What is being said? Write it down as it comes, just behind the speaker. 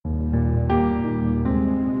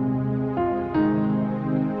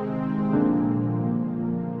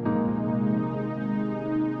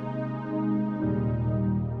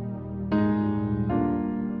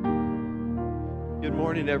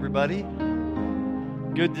morning, everybody.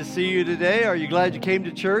 Good to see you today. Are you glad you came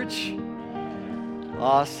to church?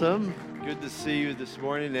 Awesome. Good to see you this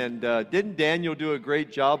morning. And didn't Daniel do a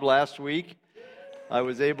great job last week? I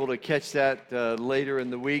was able to catch that later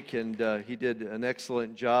in the week, and he did an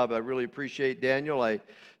excellent job. I really appreciate Daniel. I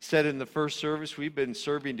said in the first service, we've been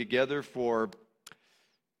serving together for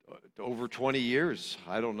over 20 years.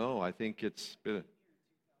 I don't know. I think it's been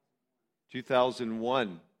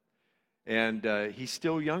 2001. And he's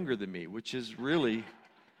still younger than me, which is really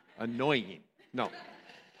annoying. No.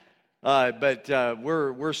 But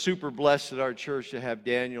we're super blessed at our church to have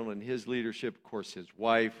Daniel and his leadership. Of course, his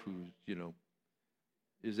wife, who,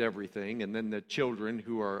 is everything. And then the children,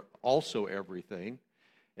 who are also everything.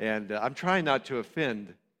 And I'm trying not to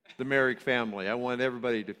offend the Merrick family. I want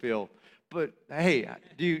everybody to feel. But, hey,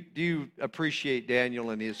 do you appreciate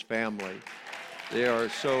Daniel and his family? They are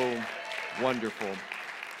so wonderful.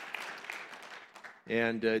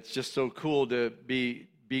 And it's just so cool to be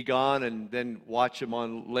gone and then watch them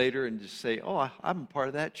on later and just say, oh, I'm part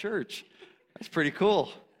of that church. That's pretty cool.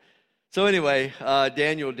 So anyway,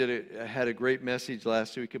 Daniel had a great message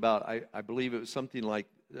last week about, I believe it was something like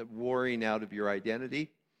warring out of your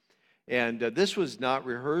identity. And this was not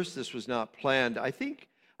rehearsed. This was not planned. I think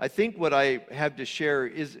what I have to share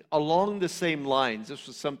is along the same lines. This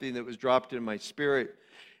was something that was dropped in my spirit.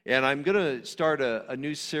 And I'm going to start a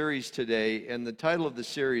new series today, and the title of the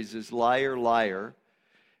series is Liar, Liar,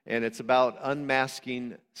 and it's about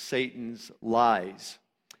unmasking Satan's lies.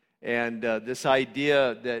 And this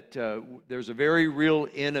idea that there's a very real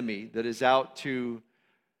enemy that is out to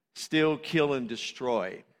steal, kill, and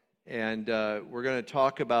destroy. And we're going to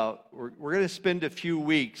talk about, we're going to spend a few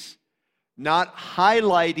weeks not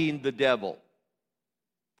highlighting the devil,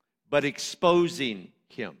 but exposing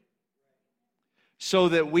him, so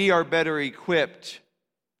that we are better equipped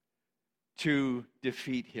to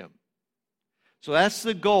defeat him. So that's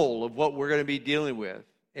the goal of what we're going to be dealing with.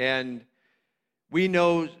 And we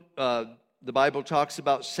know the Bible talks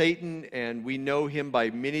about Satan, and we know him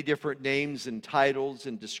by many different names and titles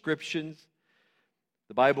and descriptions.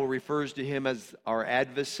 The Bible refers to him as our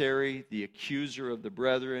adversary, the accuser of the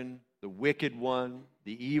brethren, the wicked one,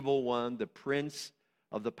 the evil one, the prince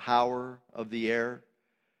of the power of the air.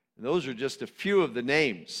 And those are just a few of the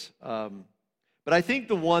names. But I think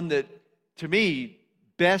the one that, to me,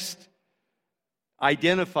 best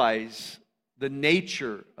identifies the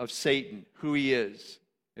nature of Satan, who he is,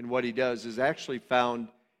 and what he does, is actually found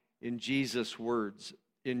in Jesus' words.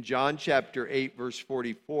 In John chapter 8, verse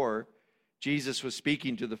 44, Jesus was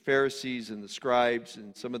speaking to the Pharisees and the scribes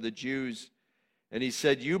and some of the Jews, and he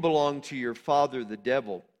said, "You belong to your father, the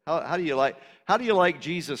devil." How do you like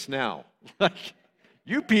Jesus now?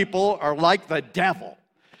 You people are like the devil.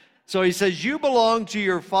 So he says, you belong to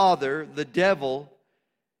your father, the devil,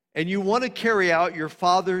 and you want to carry out your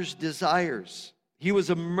father's desires. He was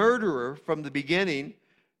a murderer from the beginning,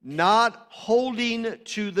 not holding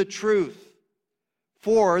to the truth,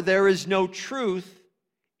 for there is no truth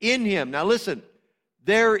in him. Now listen,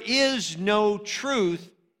 there is no truth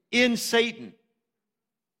in Satan.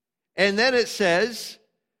 And then it says,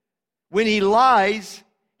 when he lies,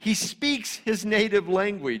 he speaks his native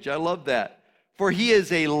language. I love that. For he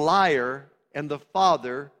is a liar and the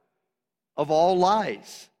father of all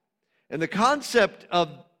lies. And the concept of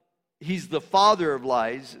he's the father of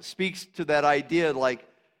lies speaks to that idea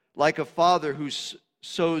like a father who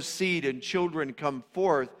sows seed and children come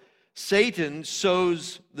forth. Satan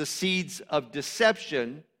sows the seeds of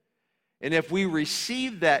deception. And if we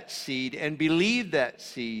receive that seed and believe that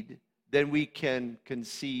seed, then we can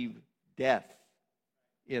conceive death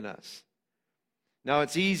in us. Now,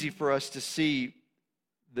 it's easy for us to see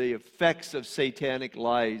the effects of satanic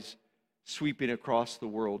lies sweeping across the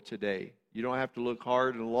world today. You don't have to look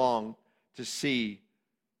hard and long to see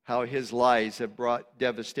how his lies have brought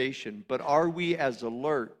devastation. But are we as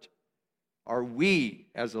alert? Are we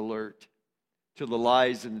as alert to the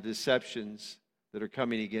lies and the deceptions that are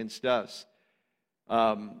coming against us?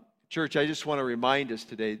 Church, I just want to remind us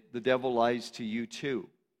today, the devil lies to you too.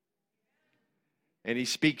 And he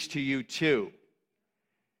speaks to you too.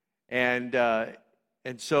 And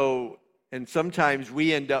sometimes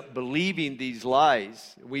we end up believing these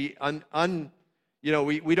lies. We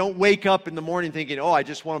don't wake up in the morning thinking, oh, I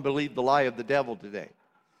just want to believe the lie of the devil today.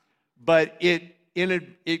 But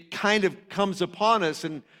it kind of comes upon us,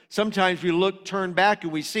 and sometimes we turn back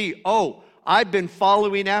and we see, oh, I've been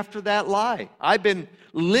following after that lie. I've been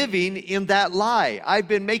living in that lie. I've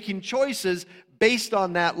been making choices based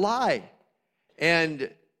on that lie. And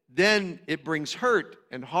then it brings hurt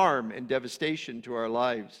and harm and devastation to our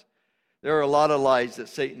lives. There are a lot of lies that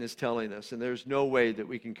Satan is telling us, and there's no way that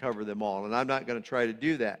we can cover them all, and I'm not going to try to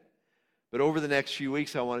do that. But over the next few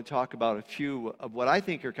weeks, I want to talk about a few of what I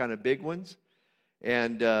think are kind of big ones.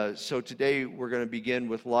 And so today we're going to begin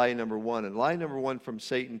with lie number one. And lie number one from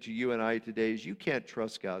Satan to you and I today is you can't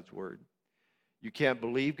trust God's word. You can't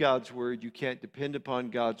believe God's word. You can't depend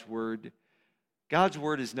upon God's word. God's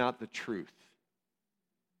word is not the truth,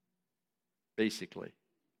 basically.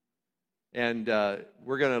 And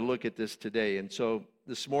we're going to look at this today. And so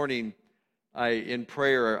this morning, in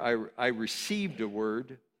prayer, I received a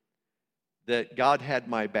word that God had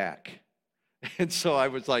my back. And so I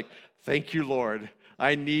was like, thank you, Lord.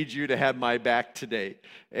 I need you to have my back today.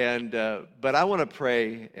 And but I want to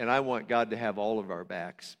pray, and I want God to have all of our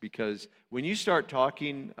backs, because when you start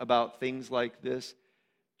talking about things like this,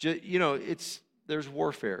 there's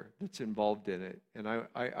warfare that's involved in it. And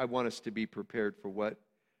I want us to be prepared for what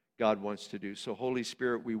God wants to do. So Holy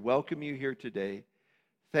Spirit, we welcome you here today.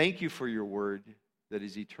 Thank you for your word that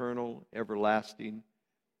is eternal, everlasting,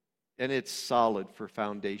 and it's solid for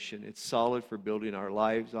foundation. It's solid for building our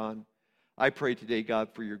lives on. I pray today, God,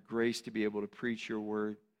 for your grace to be able to preach your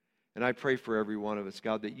word. And I pray for every one of us,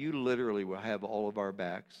 God, that you literally will have all of our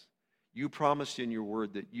backs. You promised in your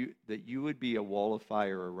word that you would be a wall of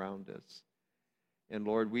fire around us. And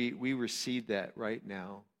Lord, we receive that right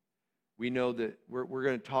now. We know that we're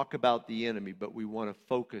going to talk about the enemy, but we want to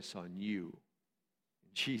focus on you. In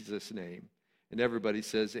Jesus' name. And everybody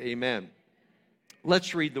says amen.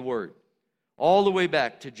 Let's read the word. All the way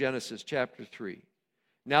back to Genesis chapter 3.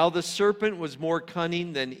 Now the serpent was more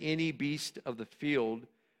cunning than any beast of the field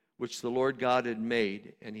which the Lord God had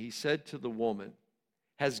made. And he said to the woman,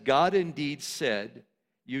 has God indeed said,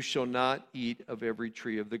 you shall not eat of every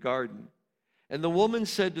tree of the garden? And the woman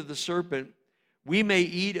said to the serpent, we may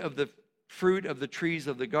eat of the fruit of the trees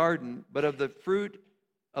of the garden, but of the fruit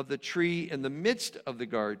of the tree in the midst of the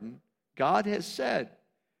garden, God has said,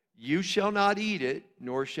 you shall not eat it,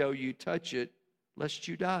 nor shall you touch it, lest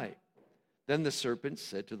you die. Then the serpent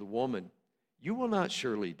said to the woman, you will not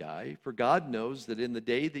surely die, for God knows that in the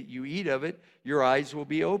day that you eat of it, your eyes will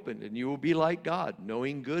be opened, and you will be like God,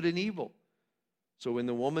 knowing good and evil. So when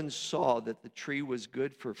the woman saw that the tree was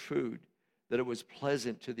good for food, that it was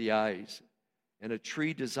pleasant to the eyes, and a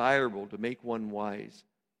tree desirable to make one wise,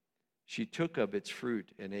 she took of its fruit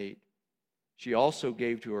and ate. She also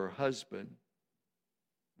gave to her husband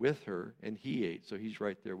with her, and he ate. So he's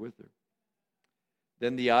right there with her.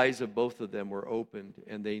 Then the eyes of both of them were opened,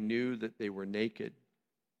 and they knew that they were naked.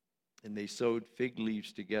 And they sewed fig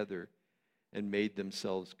leaves together and made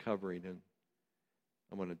themselves covering. And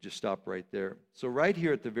I'm going to just stop right there. So right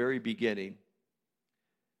here at the very beginning,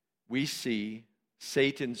 we see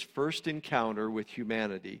Satan's first encounter with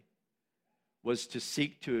humanity was to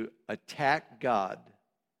seek to attack God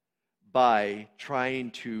by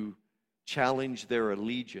trying to challenge their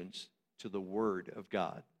allegiance to the Word of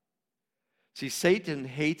God. See, Satan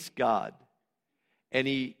hates God, and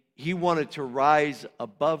he wanted to rise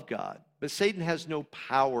above God. But Satan has no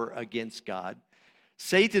power against God.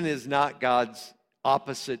 Satan is not God's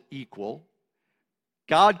opposite equal.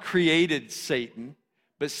 God created Satan,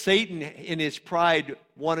 but Satan, in his pride,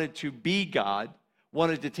 wanted to be God,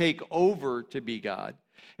 wanted to take over to be God.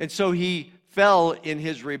 And so he fell in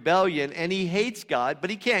his rebellion, and he hates God, but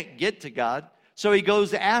he can't get to God. So he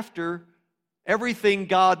goes after everything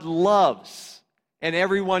God loves and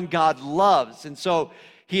everyone God loves. And so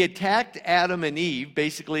he attacked Adam and Eve,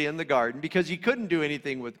 basically in the garden, because he couldn't do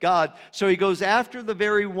anything with God. So he goes after the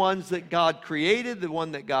very ones that God created, the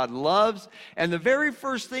one that God loves. And the very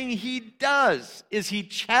first thing he does is he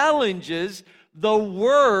challenges the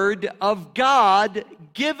word of God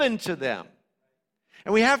given to them.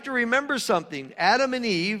 And we have to remember something. Adam and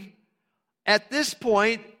Eve, at this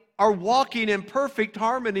point, are walking in perfect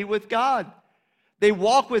harmony with God. They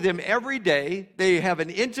walk with him every day. They have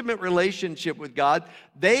an intimate relationship with God.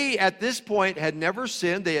 They, at this point, had never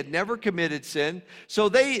sinned. They had never committed sin. So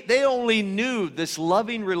they only knew this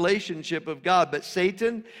loving relationship of God. But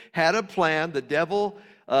Satan had a plan. The devil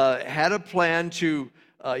had a plan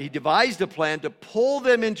he devised a plan to pull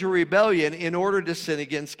them into rebellion in order to sin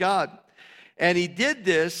against God. And he did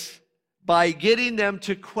this by getting them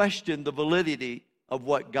to question the validity of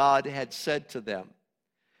what God had said to them.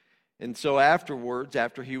 And so afterwards,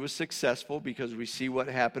 after he was successful, because we see what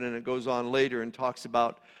happened, and it goes on later and talks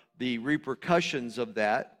about the repercussions of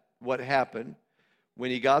that, what happened. When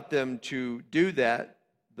he got them to do that,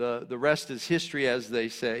 the rest is history, as they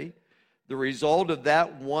say. The result of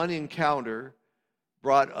that one encounter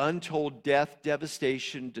brought untold death,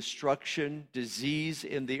 devastation, destruction, disease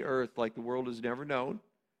in the earth like the world has never known,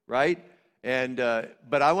 right?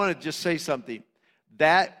 But I want to just say something.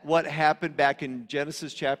 That what happened back in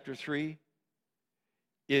Genesis chapter 3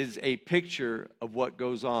 is a picture of what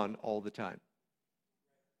goes on all the time.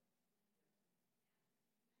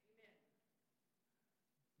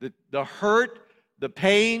 The hurt, the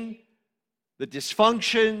pain, the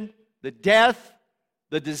dysfunction, the death,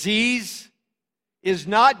 the disease is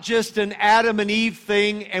not just an Adam and Eve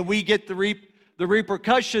thing and we get the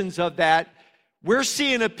repercussions of that. We're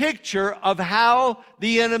seeing a picture of how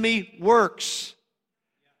the enemy works,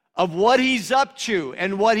 of what he's up to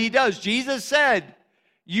and what he does. Jesus said,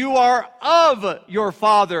 "You are of your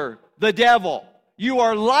father, the devil. You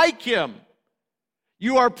are like him.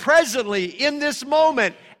 You are presently, in this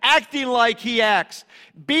moment, acting like he acts,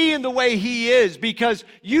 being the way he is, because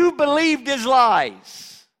you believed his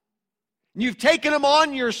lies. You've taken them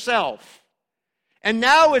on yourself. And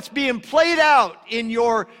now it's being played out in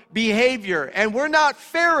your behavior." And we're not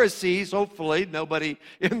Pharisees, hopefully. Nobody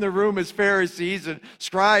in the room is Pharisees and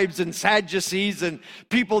scribes and Sadducees and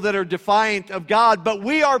people that are defiant of God. But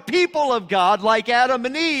we are people of God, like Adam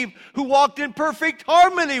and Eve, who walked in perfect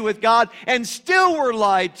harmony with God and still were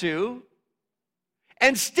lied to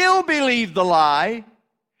and still believed the lie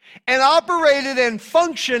and operated and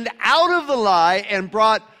functioned out of the lie and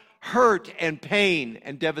brought hurt and pain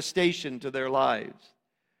and devastation to their lives.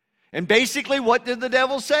 And basically, what did the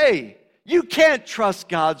devil say? You can't trust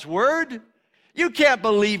God's word. You can't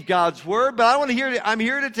believe God's word. But I'm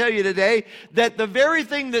here to tell you today that the very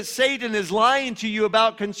thing that Satan is lying to you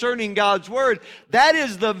about concerning God's word, that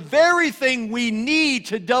is the very thing we need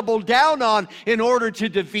to double down on in order to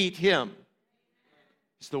defeat him.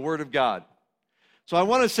 It's the word of God. So I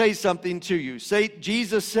want to say something to you.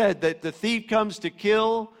 Jesus said that the thief comes to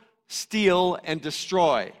kill, steal, and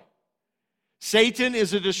destroy. Satan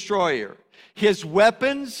is a destroyer. His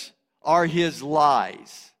weapons are his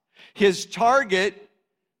lies. His target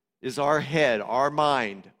is our head, our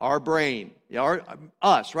mind, our brain,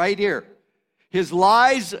 us right here. His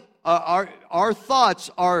lies, our thoughts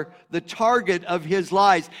are the target of his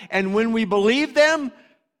lies. And when we believe them,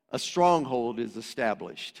 a stronghold is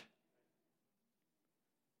established.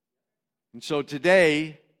 And so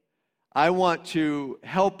today, I want to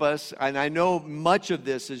help us, and I know much of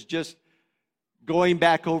this is just going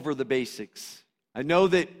back over the basics. I know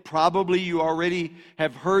that probably you already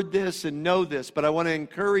have heard this and know this, but I want to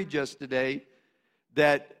encourage us today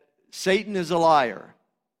that Satan is a liar.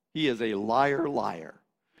 He is a liar,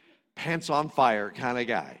 pants on fire kind of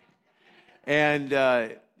guy.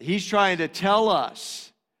 And he's trying to tell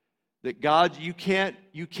us that God, you can't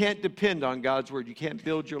depend on God's word. You can't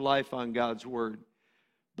build your life on God's word.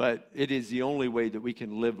 But it is the only way that we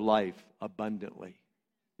can live life abundantly,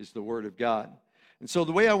 is the word of God. And so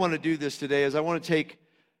the way I want to do this today is I want to take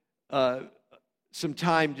some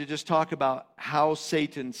time to just talk about how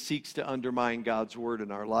Satan seeks to undermine God's word in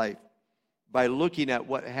our life by looking at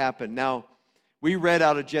what happened. Now, we read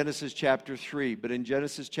out of Genesis chapter 3, but in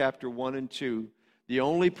Genesis chapter 1 and 2, the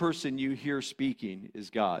only person you hear speaking is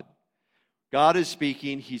God. God is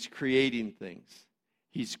speaking. He's creating things.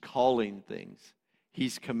 He's calling things.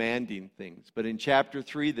 He's commanding things. But in chapter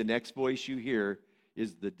 3, the next voice you hear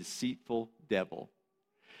is the deceitful devil.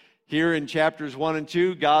 Here in chapters 1 and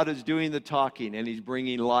 2, God is doing the talking, and he's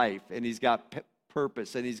bringing life, and he's got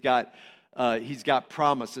purpose, and he's got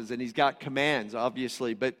promises, and he's got commands,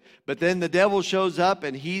 obviously. But then the devil shows up,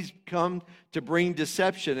 and he's come to bring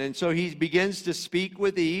deception. And so he begins to speak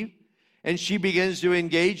with Eve, and she begins to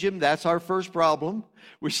engage him. That's our first problem.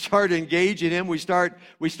 We start engaging him. We start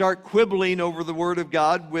quibbling over the word of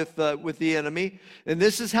God with the enemy. And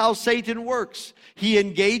this is how Satan works. He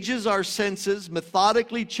engages our senses,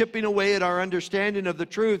 methodically chipping away at our understanding of the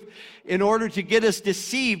truth in order to get us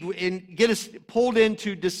deceived and get us pulled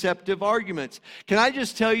into deceptive arguments. Can I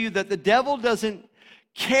just tell you that the devil doesn't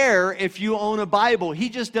care if you own a Bible. He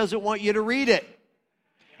just doesn't want you to read it.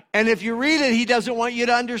 And if you read it, he doesn't want you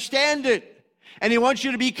to understand it. And he wants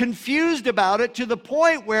you to be confused about it to the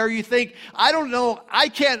point where you think, I don't know, I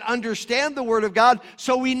can't understand the Word of God,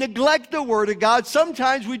 so we neglect the Word of God.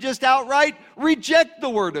 Sometimes we just outright reject the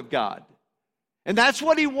Word of God. And that's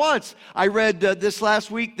what he wants. I read this last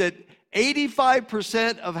week that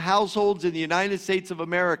 85% of households in the United States of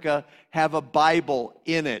America have a Bible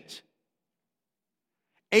in it.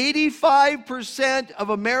 85% of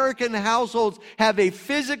American households have a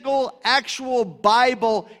physical, actual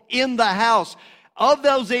Bible in the house. Of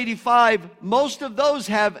those 85, most of those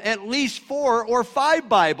have at least 4 or 5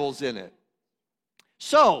 Bibles in it.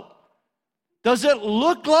 So, does it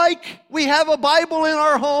look like we have a Bible in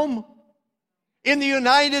our home in the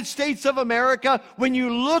United States of America? When you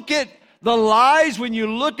look at the lies, when you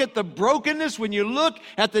look at the brokenness, when you look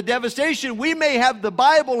at the devastation, we may have the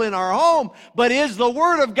Bible in our home, but is the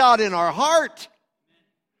Word of God in our heart?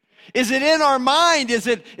 Is it in our mind? Is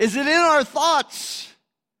it in our thoughts?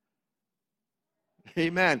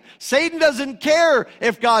 Amen. Satan doesn't care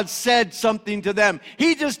if God said something to them.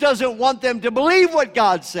 He just doesn't want them to believe what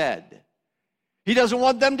God said. He doesn't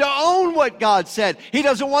want them to own what God said. He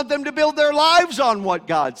doesn't want them to build their lives on what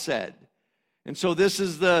God said. And so this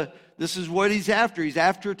is what he's after.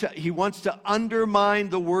 He wants to undermine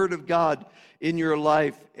the Word of God in your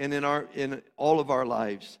life and in all of our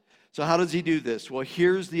lives. So how does he do this? Well,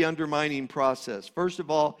 here's the undermining process. First of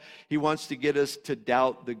all, he wants to get us to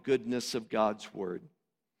doubt the goodness of God's Word.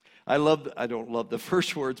 I don't love the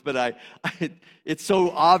first words, but it's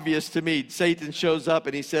so obvious to me. Satan shows up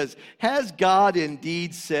and he says, has God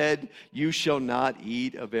indeed said, you shall not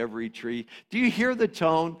eat of every tree? Do you hear the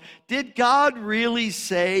tone? Did God really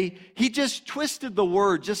say? He just twisted the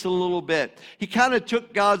word just a little bit. He kind of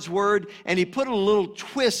took God's word and he put a little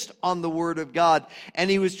twist on the word of God. And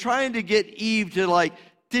he was trying to get Eve to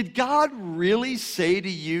did God really say to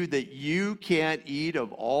you that you can't eat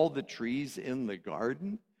of all the trees in the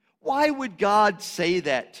garden? Why would God say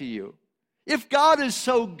that to you? If God is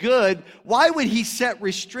so good, why would he set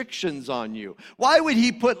restrictions on you? Why would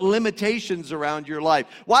he put limitations around your life?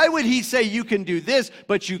 Why would he say you can do this,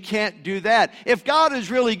 but you can't do that? If God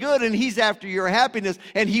is really good and he's after your happiness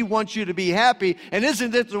and he wants you to be happy, and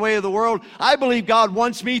isn't it the way of the world? I believe God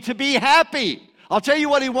wants me to be happy. I'll tell you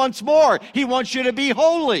what he wants more. He wants you to be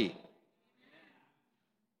holy.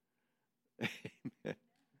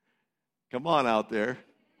 Come on out there.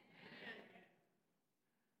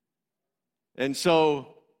 And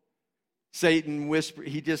so Satan whispered,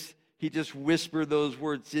 he just whispered those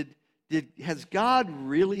words. Has God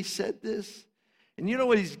really said this? And you know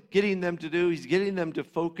what he's getting them to do? He's getting them to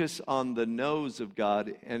focus on the no's of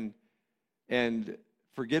God and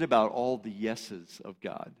forget about all the yeses of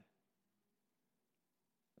God.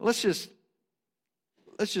 Let's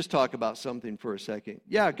just talk about something for a second.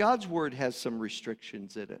 Yeah, God's word has some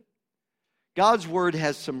restrictions in it. God's word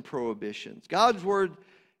has some prohibitions. God's word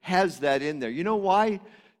has that in there. You know why?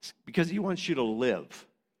 It's because he wants you to live.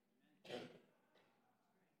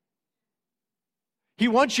 He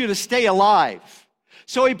wants you to stay alive.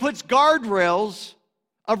 So he puts guardrails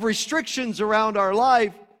of restrictions around our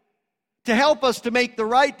life to help us to make the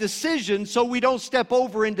right decision so we don't step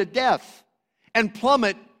over into death and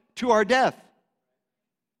plummet to our death.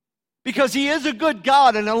 Because he is a good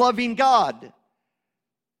God and a loving God.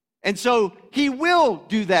 And so he will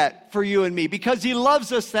do that for you and me because he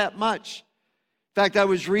loves us that much. In fact, I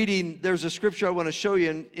was reading, there's a scripture I want to show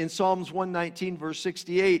you in Psalms 119, verse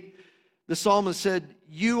 68. The psalmist said,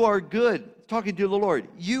 you are good, talking to the Lord,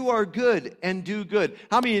 you are good and do good.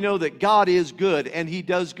 How many of you know that God is good and he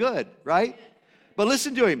does good, right? But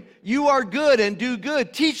listen to him. You are good and do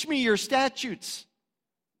good. Teach me your statutes.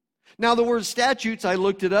 Now, the word statutes, I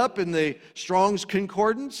looked it up in the Strong's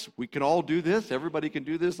Concordance. We can all do this. Everybody can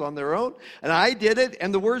do this on their own. And I did it.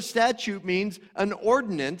 And the word statute means an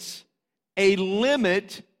ordinance, a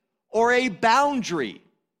limit, or a boundary.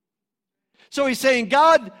 So he's saying,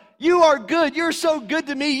 God, you are good. You're so good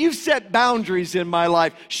to me. You've set boundaries in my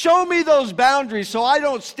life. Show me those boundaries so I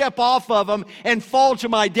don't step off of them and fall to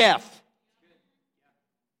my death.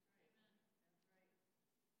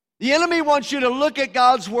 The enemy wants you to look at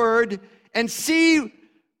God's word and see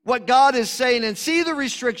what God is saying and see the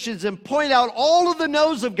restrictions and point out all of the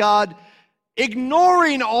no's of God,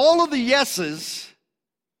 ignoring all of the yeses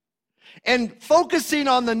and focusing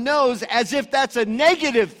on the no's as if that's a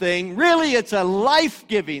negative thing. Really, it's a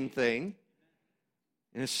life-giving thing.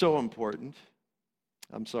 And it's so important.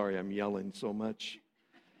 I'm sorry I'm yelling so much.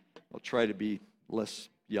 I'll try to be less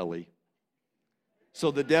yelly.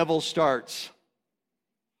 So the devil starts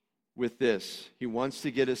with this. He wants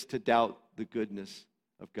to get us to doubt the goodness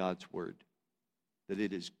of God's word, that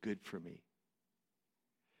it is good for me.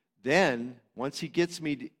 Then, once he gets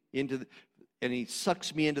me and he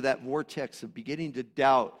sucks me into that vortex of beginning to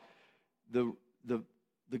doubt the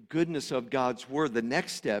goodness of God's word, the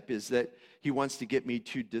next step is that he wants to get me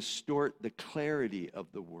to distort the clarity of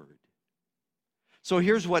the word. So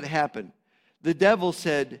here's what happened. The devil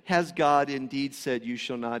said, has God indeed said, you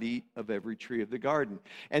shall not eat of every tree of the garden?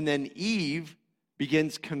 And then Eve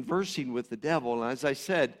begins conversing with the devil. And as I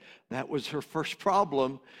said, that was her first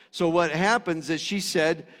problem. So what happens is he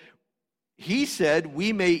said,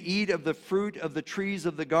 we may eat of the fruit of the trees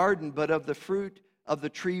of the garden, but of the fruit of the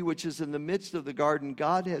tree which is in the midst of the garden,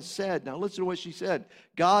 God has said. Now listen to what she said.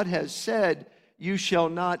 God has said, you shall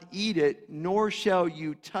not eat it, nor shall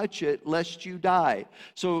you touch it, lest you die.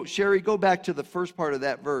 So, Sherry, go back to the first part of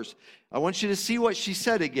that verse. I want you to see what she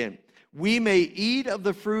said again. We may eat of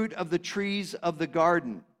the fruit of the trees of the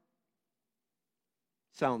garden.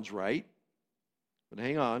 Sounds right, but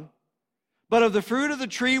hang on. But of the fruit of the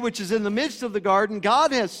tree which is in the midst of the garden,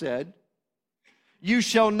 God has said, you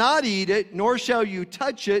shall not eat it, nor shall you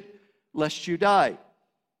touch it, lest you die.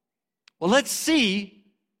 Well, let's see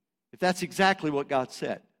if that's exactly what God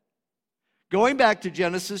said. Going back to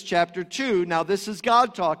Genesis chapter 2, now this is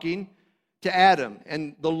God talking to Adam.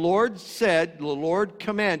 And the Lord said, the Lord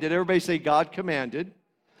commanded, everybody say God commanded.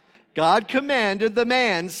 God commanded the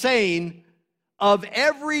man, saying, of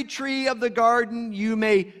every tree of the garden you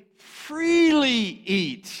may freely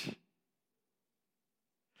eat.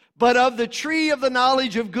 But of the tree of the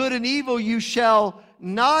knowledge of good and evil you shall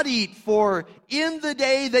not eat, for in the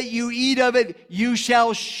day that you eat of it, you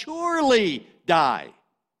shall surely die.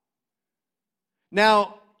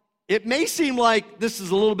 Now, it may seem like this is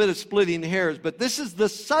a little bit of splitting hairs, but this is the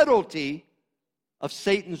subtlety of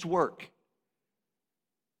Satan's work.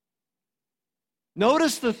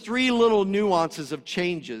 Notice the three little nuances of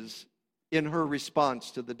changes in her response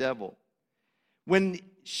to the devil. When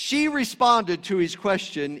she responded to his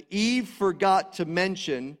question, Eve forgot to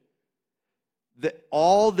mention that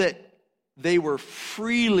all that they were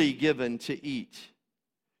freely given to eat.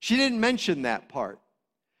 She didn't mention that part.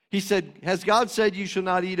 He said, has God said you shall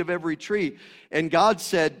not eat of every tree? And God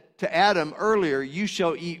said to Adam earlier, you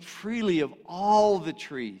shall eat freely of all the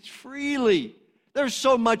trees. Freely. There's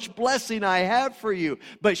so much blessing I have for you.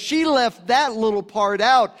 But she left that little part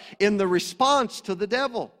out in the response to the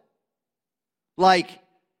devil. Like,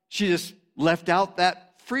 she just left out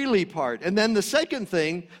that freely part. And then the second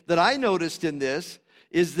thing that I noticed in this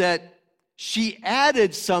is that she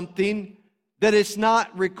added something that it's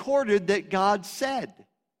not recorded that God said.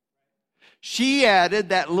 She added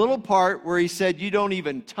that little part where he said, you don't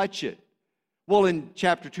even touch it. Well, in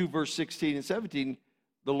chapter 2, verse 16 and 17,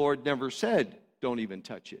 the Lord never said, don't even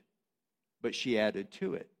touch it. But she added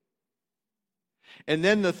to it. And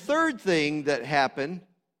then the third thing that happened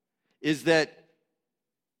is that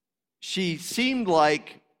she seemed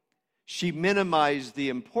like she minimized the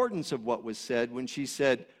importance of what was said when she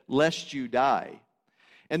said, lest you die.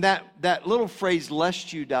 And that little phrase,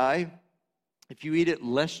 lest you die, if you eat it,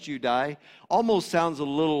 lest you die, almost sounds a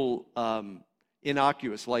little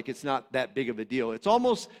innocuous, like it's not that big of a deal. It's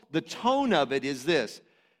almost, the tone of it is this: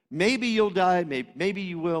 maybe you'll die, maybe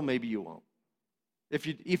you will, maybe you won't. If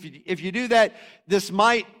you do that, this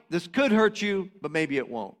could hurt you, but maybe it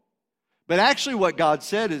won't. But actually what God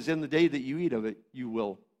said is, in the day that you eat of it, you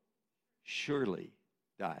will surely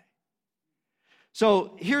die.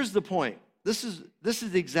 So here's the point. This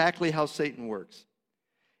is exactly how Satan works.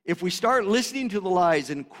 If we start listening to the lies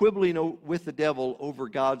and quibbling with the devil over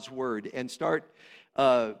God's word and start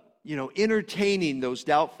entertaining those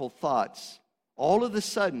doubtful thoughts, all of a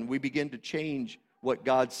sudden we begin to change what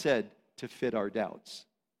God said to fit our doubts.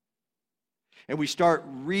 And we start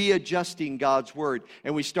readjusting God's word,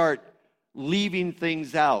 and we start leaving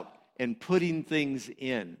things out and putting things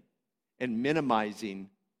in and minimizing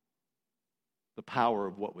the power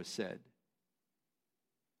of what was said.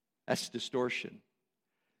 That's distortion.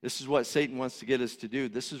 This is what Satan wants to get us to do.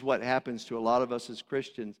 This is what happens to a lot of us as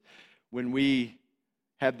Christians when we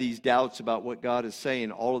have these doubts about what God is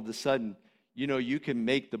saying. All of a sudden, you can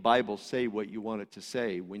make the Bible say what you want it to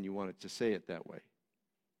say when you want it to say it that way.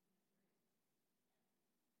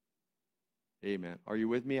 Amen. Are you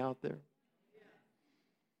with me out there?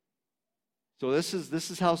 So this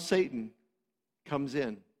is how Satan comes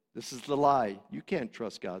in. This is the lie. You can't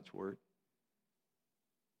trust God's word.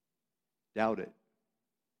 Doubt it.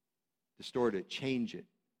 Distort it. Change it.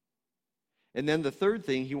 And then the third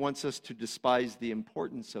thing, he wants us to despise the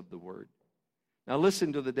importance of the word. Now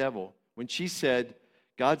listen to the devil. When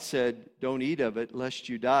God said, don't eat of it lest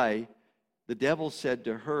you die, the devil said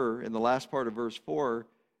to her in the last part of verse 4,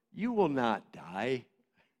 you will not die.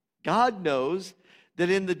 God knows that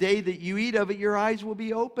in the day that you eat of it, your eyes will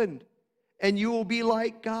be opened, and you will be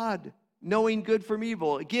like God, knowing good from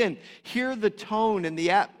evil. Again, hear the tone and the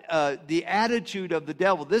attitude of the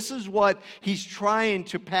devil. This is what he's trying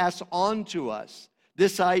to pass on to us,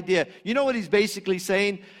 this idea. You know what he's basically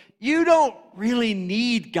saying? You don't really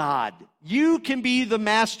need God. You can be the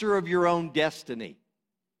master of your own destiny.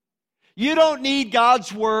 You don't need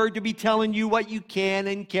God's word to be telling you what you can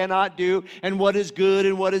and cannot do, and what is good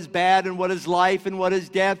and what is bad, and what is life and what is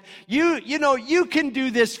death. You can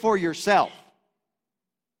do this for yourself.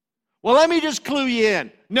 Well, let me just clue you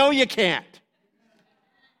in. No, you can't.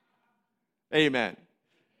 Amen.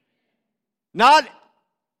 Not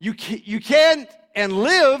you can't and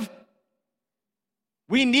live.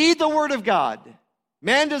 We need the Word of God.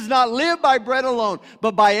 Man does not live by bread alone,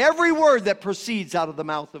 but by every word that proceeds out of the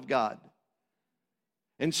mouth of God.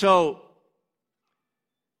 And so,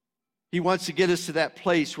 He wants to get us to that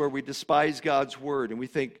place where we despise God's Word and we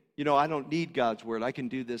think, I don't need God's Word. I can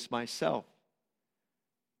do this myself.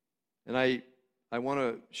 And I want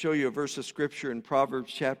to show you a verse of Scripture in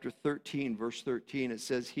Proverbs chapter 13, verse 13. It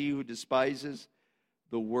says, "He who despises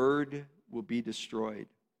the Word will be destroyed,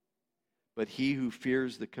 but he who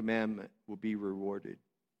fears the commandment will be rewarded."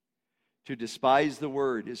 To despise the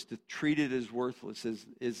Word is to treat it as worthless,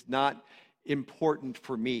 is not important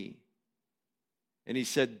for me. And he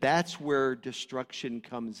said that's where destruction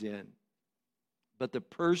comes in. But the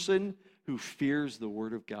person who fears the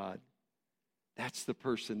Word of God, that's the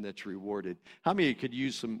person that's rewarded. How many of you could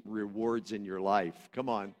use some rewards in your life? Come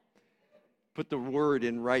on. Put the Word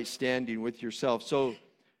in right standing with yourself. So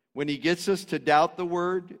when he gets us to doubt the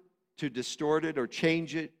Word, to distort it or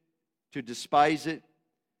change it, to despise it,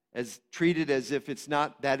 treat it as if it's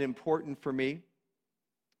not that important for me,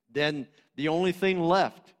 then the only thing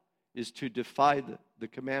left is to defy the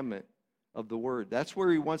commandment of the Word. That's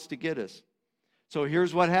where he wants to get us. So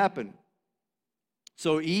here's what happened.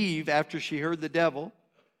 So Eve, after she heard the devil,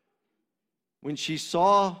 when she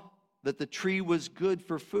saw that the tree was good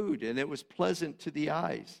for food and it was pleasant to the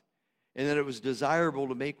eyes and that it was desirable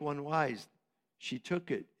to make one wise, she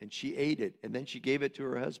took it and she ate it, and then she gave it to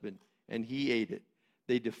her husband and he ate it.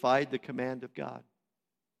 They defied the command of God.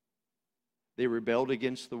 They rebelled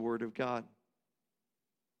against the Word of God.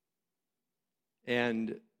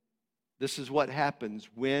 And this is what happens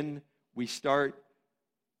when we start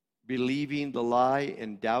believing the lie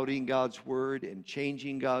and doubting God's Word and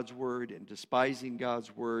changing God's Word and despising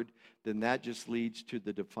God's Word. Then that just leads to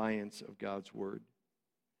the defiance of God's Word.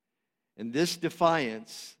 And this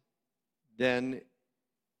defiance then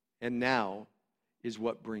and now is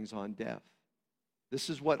what brings on death. This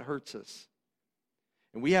is what hurts us.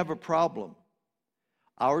 And we have a problem.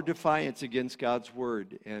 Our defiance against God's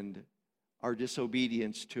Word and our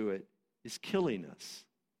disobedience to it is killing us.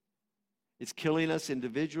 It's killing us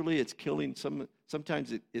individually. It's killing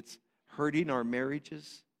sometimes it's hurting our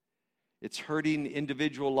marriages. It's hurting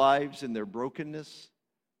individual lives in their brokenness.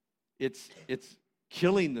 It's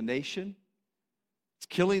killing the nation. It's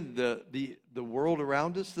killing the world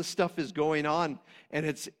around us. This stuff is going on, and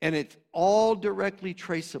it's all directly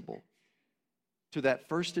traceable to that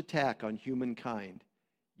first attack on humankind.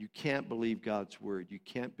 You can't believe God's Word. You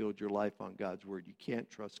can't build your life on God's Word. You can't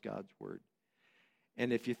trust God's Word.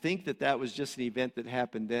 And if you think that was just an event that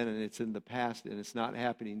happened then and it's in the past and it's not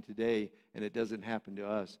happening today and it doesn't happen to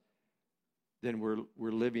us, then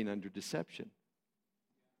we're living under deception.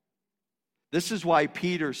 This is why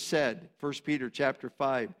Peter said, 1 Peter chapter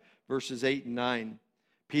 5, verses 8 and 9,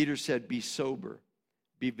 Peter said, "Be sober,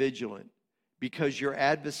 be vigilant, because your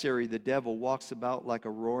adversary, the devil, walks about like a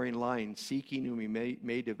roaring lion, seeking whom he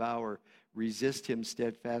may devour. Resist him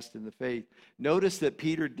steadfast in the faith." Notice that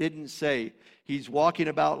Peter didn't say he's walking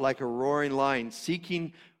about like a roaring lion,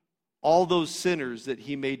 seeking all those sinners that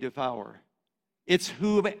he may devour. It's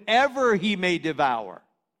whomever he may devour.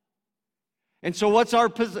 And so what's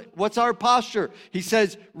our posture? He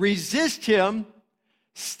says, resist him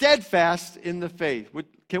steadfast in the faith.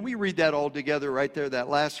 Can we read that all together right there, that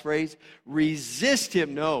last phrase? Resist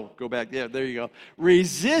him. No, go back. Yeah, there you go.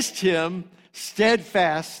 Resist him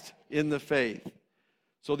steadfast in the faith.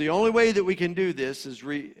 So the only way that we can do this is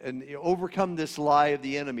and overcome this lie of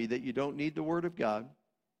the enemy that you don't need the Word of God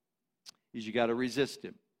is you got to resist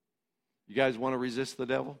him. You guys want to resist the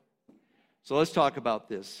devil? So let's talk about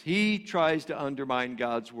this. He tries to undermine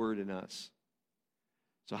God's Word in us.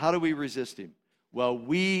 So how do we resist him? Well,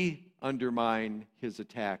 we undermine his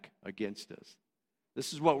attack against us.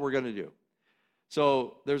 This is what we're going to do.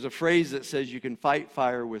 So there's a phrase that says you can fight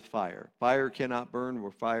fire with fire. Fire cannot burn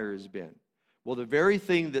where fire has been. Well, the very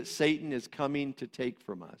thing that Satan is coming to take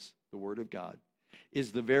from us, the Word of God,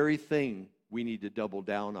 is the very thing we need to double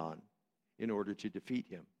down on in order to defeat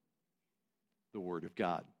him. The Word of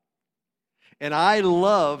God. And I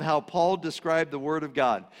love how Paul described the Word of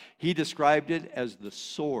God. He described it as the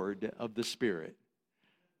sword of the Spirit.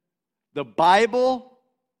 The Bible,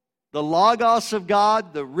 the Logos of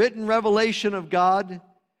God, the written revelation of God,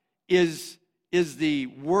 is the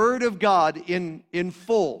Word of God in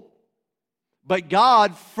full. But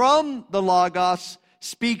God, from the Logos,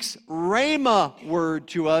 speaks Rhema word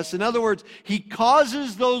to us. In other words, He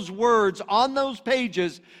causes those words on those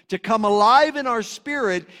pages to come alive in our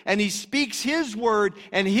spirit, and He speaks His word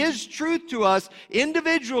and His truth to us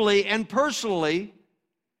individually and personally.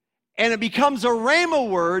 and it becomes a rhema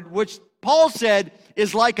word, which Paul said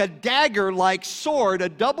is like a dagger, like sword, a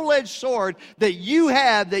double-edged sword that you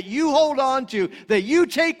have, that you hold on to, that you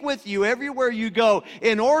take with you everywhere you go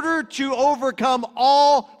in order to overcome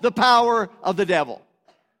all the power of the devil.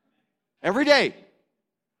 Every day,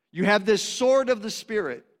 you have this sword of the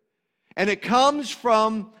Spirit, and it comes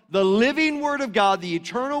from the living Word of God, the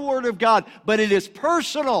eternal Word of God, but it is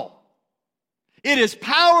personal. It is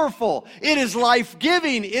powerful. It is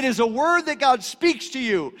life-giving. It is a word that God speaks to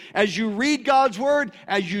you as you read God's word,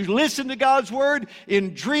 as you listen to God's word,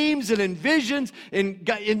 in dreams and in visions,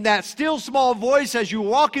 in that still small voice as you're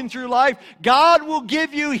walking through life. God will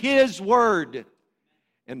give you His word.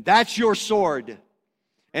 And that's your sword.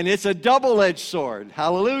 And it's a double-edged sword.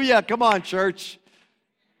 Hallelujah. Come on, church.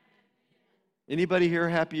 Anybody here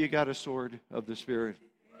happy you got a sword of the Spirit?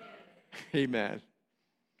 Amen.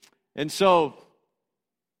 And so,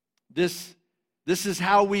 this is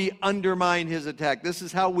how we undermine his attack. This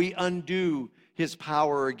is how we undo his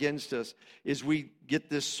power against us, is we get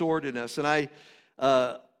this sword in us. And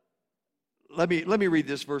let me read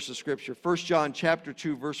this verse of Scripture. 1 John chapter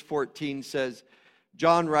 2, verse 14 says,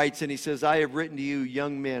 John writes, and he says, I have written to you,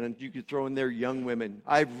 young men, and you could throw in there young women.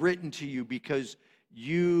 I've written to you because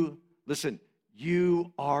you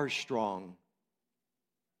are strong.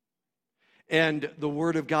 And the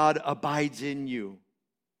word of God abides in you.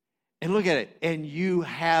 And look at it. And you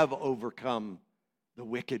have overcome the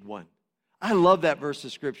wicked one. I love that verse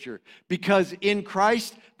of Scripture because in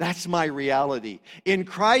Christ, that's my reality. In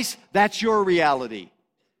Christ, that's your reality.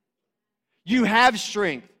 You have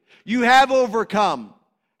strength. You have overcome.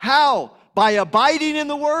 How? By abiding in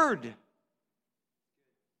the Word.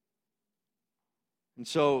 And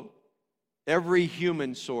so, every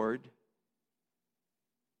human sword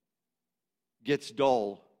gets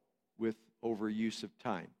dull with overuse of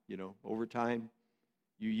time. You know, over time,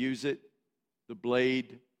 you use it, the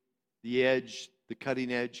blade, the edge, the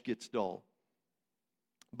cutting edge gets dull.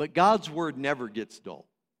 But God's word never gets dull.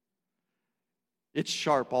 It's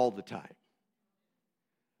sharp all the time.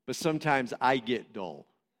 But sometimes I get dull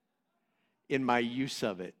in my use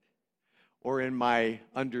of it or in my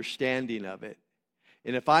understanding of it.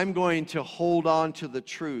 And if I'm going to hold on to the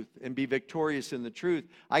truth and be victorious in the truth,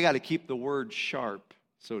 I got to keep the word sharp,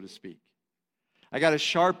 so to speak. I got to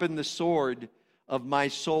sharpen the sword of my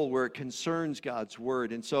soul where it concerns God's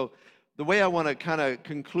word. And so the way I want to kind of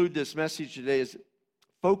conclude this message today is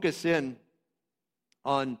focus in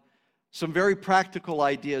on some very practical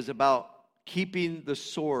ideas about keeping the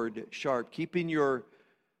sword sharp, keeping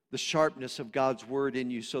the sharpness of God's word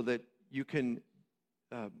in you so that you can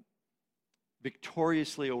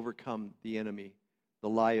victoriously overcome the enemy, the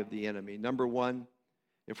lie of the enemy. Number one,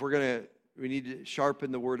 if we need to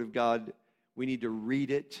sharpen the word of God, we need to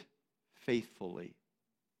read it faithfully.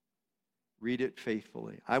 Read it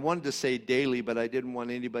faithfully. I wanted to say daily, but I didn't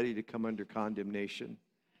want anybody to come under condemnation.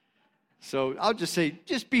 So I'll just say,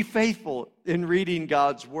 just be faithful in reading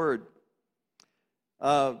God's word.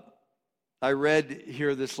 I read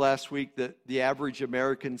here this last week that the average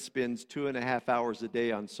American spends 2.5 hours a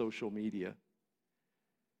day on social media.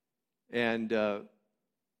 And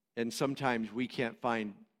sometimes we can't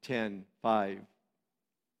find 10, 5,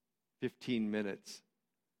 15 minutes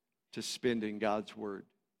to spend in God's word.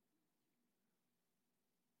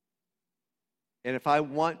 And if I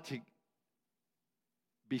want to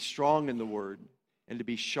be strong in the word and to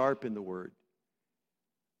be sharp in the word,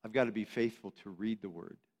 I've got to be faithful to read the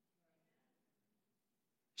word.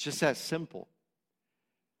 It's just that simple.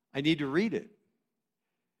 I need to read it.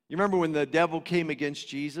 You remember when the devil came against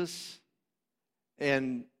Jesus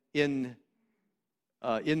and in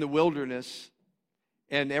the wilderness,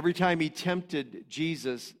 and every time he tempted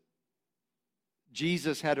Jesus,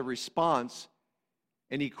 Jesus had a response,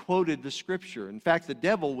 and he quoted the Scripture. In fact, the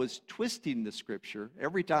devil was twisting the Scripture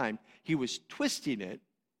every time. He was twisting it,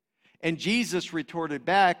 and Jesus retorted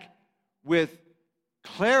back with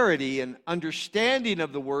clarity and understanding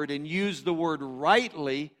of the word and used the word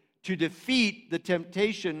rightly to defeat the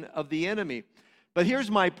temptation of the enemy. But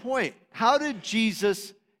here's my point. How did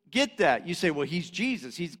Jesus get that? You say, well, he's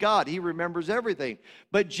Jesus. He's God. He remembers everything.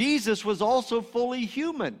 But Jesus was also fully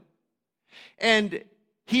human. And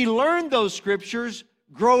he learned those scriptures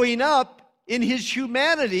growing up in his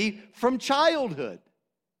humanity from childhood.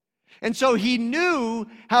 And so he knew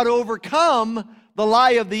how to overcome the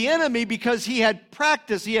lie of the enemy because he had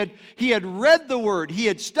practiced, he had read the word, he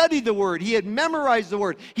had studied the word, he had memorized the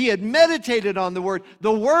word, he had meditated on the word.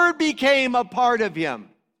 The word became a part of him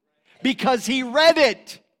because he read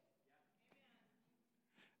it.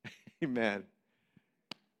 Amen.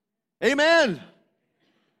 Amen.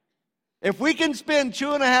 If we can spend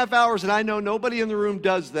 2.5 hours, and I know nobody in the room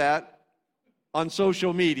does that on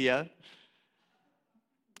social media,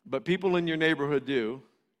 but people in your neighborhood do.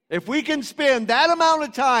 If we can spend that amount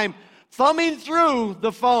of time thumbing through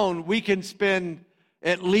the phone, we can spend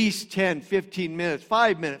at least 10, 15 minutes,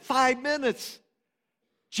 5 minutes,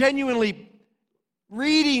 genuinely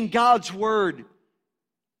reading God's Word,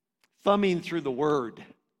 thumbing through the Word.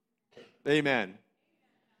 Amen.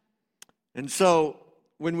 And so,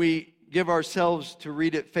 when we give ourselves to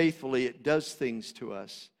read it faithfully, it does things to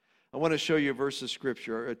us. I want to show you a verse of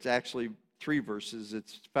Scripture. It's actually 3 verses.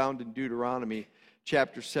 It's found in Deuteronomy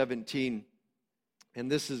chapter 17. And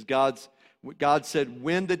this is God said,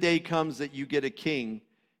 when the day comes that you get a king,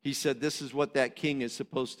 He said, this is what that king is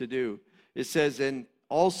supposed to do. It says, and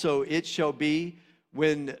also it shall be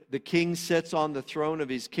when the king sits on the throne of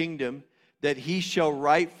his kingdom, that he shall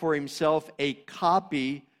write for himself a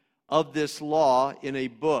copy of this law in a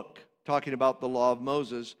book, talking about the law of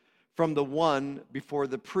Moses, from the one before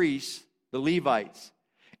the priests, the Levites.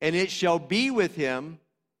 And it shall be with him,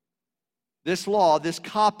 this law, this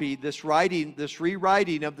copy, this writing, this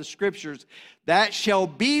rewriting of the Scriptures, that shall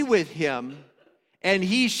be with him, and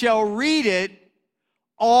he shall read it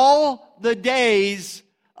all the days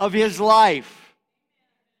of his life,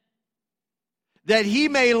 that he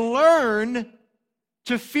may learn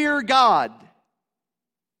to fear God,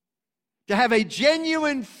 to have a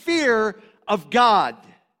genuine fear of God,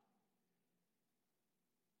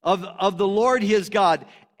 of the Lord his God,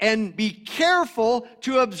 and be careful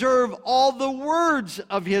to observe all the words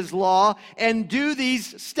of his law and do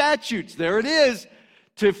these statutes. There it is.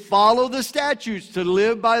 To follow the statutes, to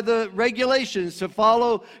live by the regulations, to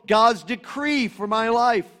follow God's decree for my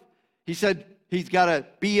life. He said he's got to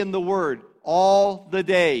be in the Word all the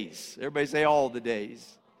days. Everybody say all the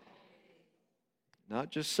days. Not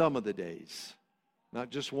just some of the days. Not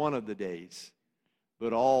just one of the days.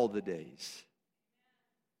 But all the days.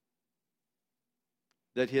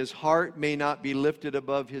 That his heart may not be lifted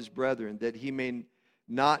above his brethren, that he may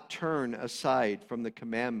not turn aside from the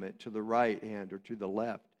commandment to the right hand or to the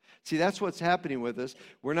left. See, that's what's happening with us.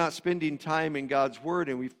 We're not spending time in God's Word,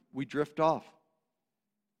 and we drift off.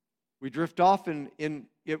 We drift off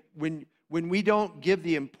when we don't give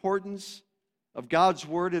the importance of God's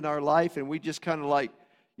Word in our life, and we just kind of like,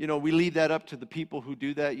 we leave that up to the people who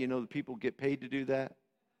do that. The people get paid to do that.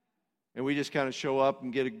 And we just kind of show up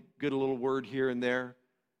and get a good little word here and there.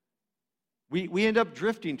 We end up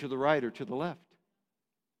drifting to the right or to the left.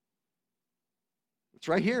 It's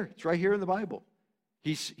right here. It's right here in the Bible.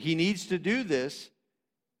 He needs to do this.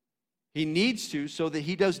 He needs to so that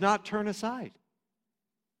he does not turn aside.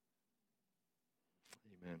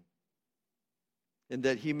 Amen. And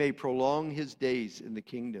that he may prolong his days in the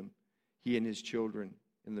kingdom, he and his children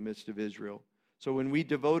in the midst of Israel. So when we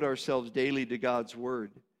devote ourselves daily to God's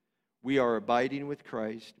Word, we are abiding with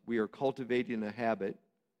Christ. We are cultivating a habit.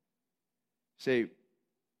 Say,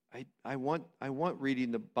 I want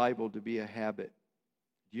reading the Bible to be a habit.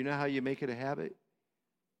 Do you know how you make it a habit?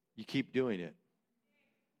 You keep doing it.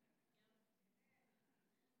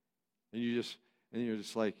 And you're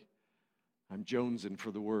just like, I'm jonesing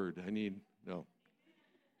for the Word. No.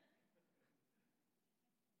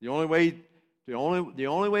 The only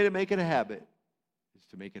way to make it a habit is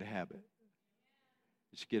to make it a habit.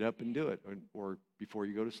 Just get up and do it, or before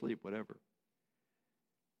you go to sleep, whatever.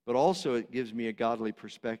 But also it gives me a godly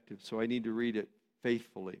perspective, so I need to read it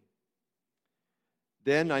faithfully.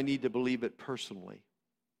 Then I need to believe it personally.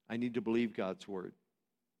 I need to believe God's Word.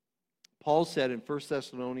 Paul said in 1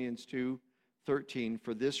 Thessalonians 2:13,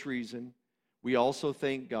 for this reason we also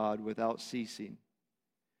thank God without ceasing,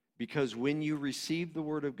 because when you received the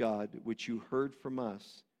Word of God, which you heard from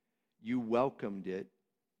us, you welcomed it,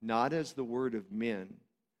 not as the word of men,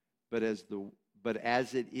 but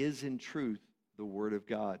as it is in truth the Word of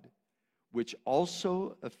God, which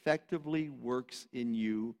also effectively works in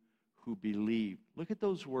you who believe. Look at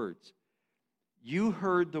those words. You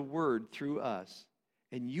heard the Word through us,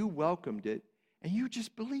 and you welcomed it, and you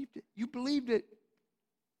just believed it. You believed it.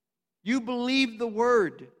 You believed the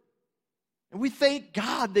Word. And we thank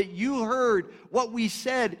God that you heard what we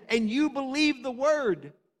said, and you believed the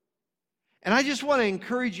Word. And I just want to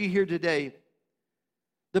encourage you here today.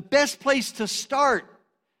 The best place to start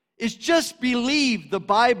is just believe the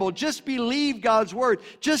Bible. Just believe God's Word.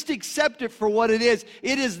 Just accept it for what it is.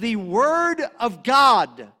 It is the Word of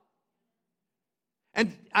God.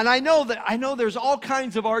 And I know there's all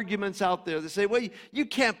kinds of arguments out there that say, well, you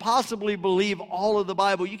can't possibly believe all of the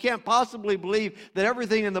Bible. You can't possibly believe that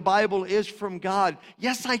everything in the Bible is from God.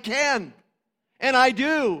 Yes, I can. And I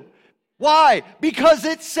do. Why? Because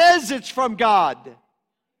it says it's from God.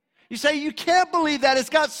 You say, you can't believe that. It's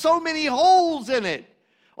got so many holes in it.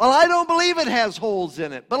 Well, I don't believe it has holes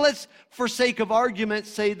in it. But let's, for sake of argument,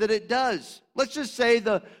 say that it does. Let's just say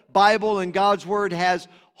the Bible and God's Word has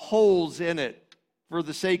holes in it for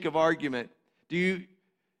the sake of argument. You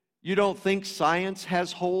don't think science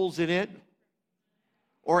has holes in it?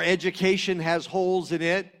 Or education has holes in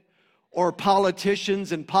it? Or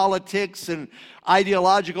politicians and politics and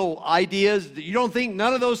ideological ideas? You don't think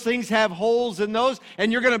none of those things have holes in those,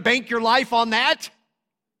 and you're going to bank your life on that?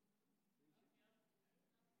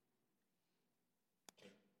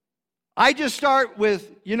 I just start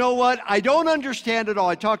with, you know what? I don't understand it all.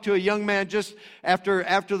 I talked to a young man just after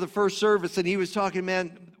the first service, and he was talking,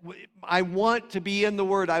 man, I want to be in the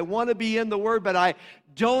Word. I want to be in the Word, but I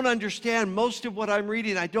don't understand most of what I'm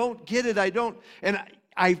reading. I don't get it.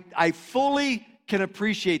 I fully can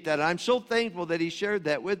appreciate that. I'm so thankful that he shared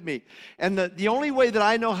that with me. And the only way that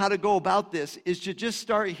I know how to go about this is to just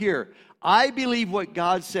start here. I believe what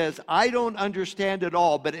God says. I don't understand it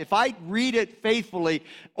all, but if I read it faithfully,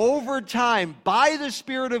 over time, by the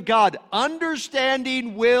Spirit of God,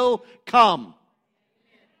 understanding will come.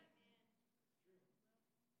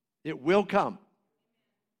 It will come.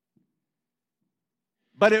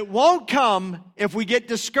 But it won't come if we get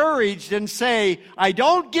discouraged and say, I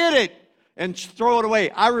don't get it, and throw it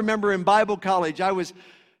away. I remember in Bible college, I was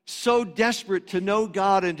so desperate to know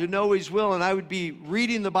God and to know His will, and I would be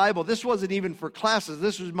reading the Bible. This wasn't even for classes.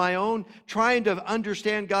 This was my own trying to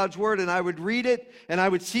understand God's Word, and I would read it, and I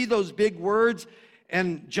would see those big words,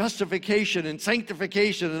 and justification and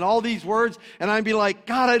sanctification and all these words, and I'd be like,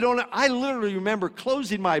 God, I literally remember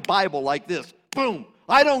closing my Bible like this. Boom.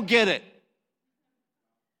 I don't get it.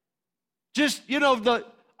 Just,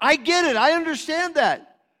 I get it. I understand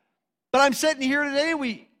that. But I'm sitting here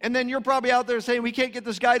today, and then you're probably out there saying, we can't get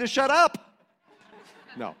this guy to shut up.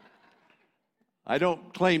 No. I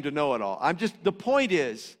don't claim to know it all. The point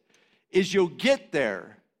is you'll get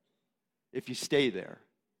there if you stay there.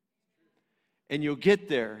 And you'll get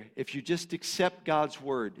there if you just accept God's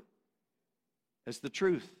Word as the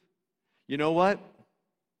truth. You know what?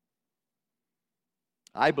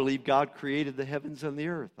 I believe God created the heavens and the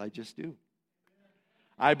earth. I just do.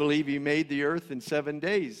 I believe He made the earth in 7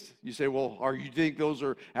 days. You say, well, you think those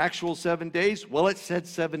are actual 7 days? Well, it said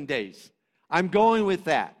 7 days. I'm going with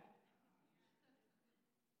that.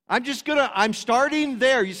 I'm starting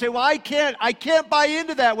there. You say, well, I can't buy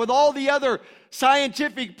into that with all the other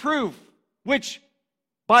scientific proof, which,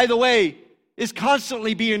 by the way, is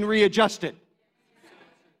constantly being readjusted.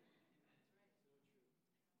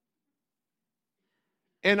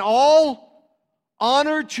 And all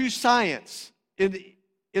honor to science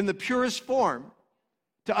in the purest form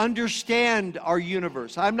to understand our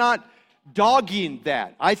universe. I'm not dogging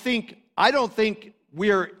that. I don't think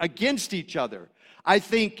we're against each other. I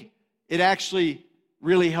think it actually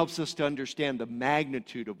really helps us to understand the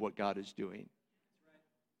magnitude of what God is doing.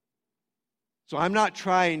 So I'm not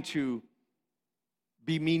trying to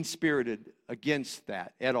be mean-spirited against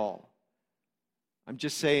that at all. I'm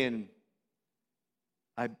just saying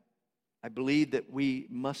I believe that we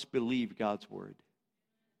must believe God's Word.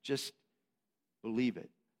 Just believe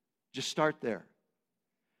it. Just start there.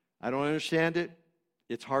 I don't understand it.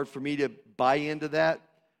 It's hard for me to buy into that.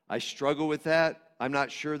 I struggle with that. I'm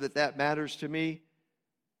not sure that matters to me.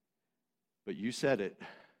 But you said it.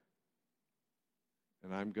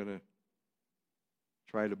 And I'm going to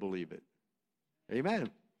try to believe it.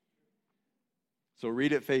 Amen. So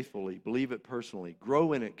read it faithfully. Believe it personally.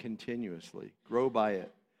 Grow in it continuously. Grow by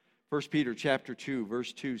it. 1 Peter chapter 2,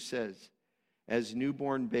 verse 2 says, as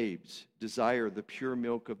newborn babes, desire the pure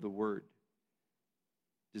milk of the Word.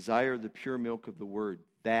 Desire the pure milk of the Word,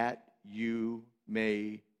 that you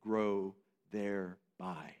may grow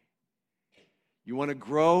thereby. You want to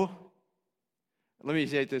grow? Let me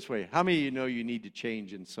say it this way. How many of you know you need to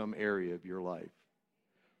change in some area of your life?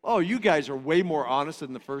 Oh, you guys are way more honest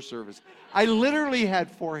than the first service. I literally had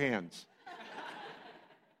 4 hands.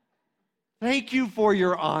 Thank you for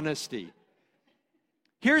your honesty.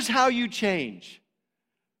 Here's how you change.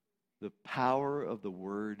 The power of the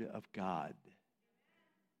Word of God.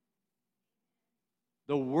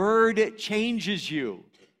 The Word, it changes you.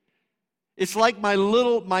 It's like my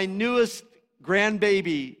newest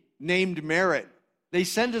grandbaby named Merritt. They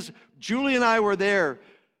send us, Julie and I were there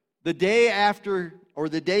the day after or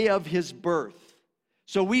the day of his birth.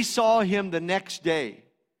 So we saw him the next day.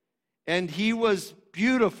 And he was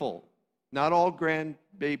beautiful. Not all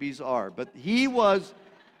grandbabies are, but he was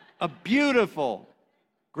a beautiful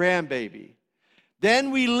grandbaby.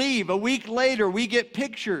 Then we leave. A week later, we get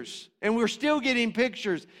pictures, and we're still getting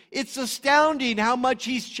pictures. It's astounding how much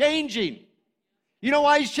he's changing. You know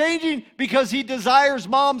why he's changing? Because he desires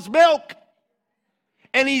mom's milk.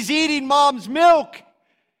 And he's eating mom's milk.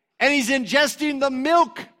 And he's ingesting the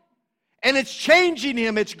milk. And it's changing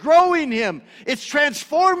him. It's growing him. It's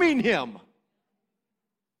transforming him.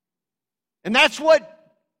 And that's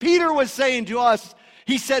what Peter was saying to us.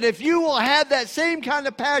 He said, if you will have that same kind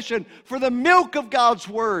of passion for the milk of God's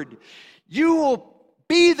word, you will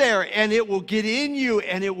be there, and it will get in you,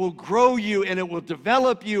 and it will grow you, and it will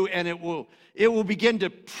develop you, and it will begin to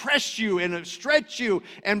press you and stretch you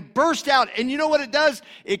and burst out. And you know what it does?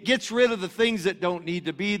 It gets rid of the things that don't need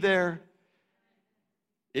to be there.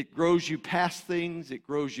 It grows you past things. It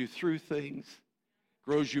grows you through things.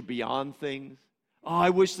 Grows you beyond things. Oh, I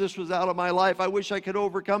wish this was out of my life. I wish I could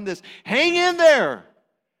overcome this. Hang in there.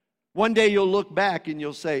 One day you'll look back and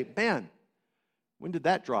you'll say, man, when did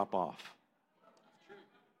that drop off?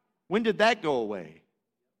 When did that go away?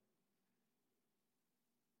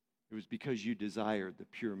 It was because you desired the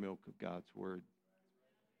pure milk of God's word.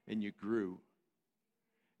 And you grew.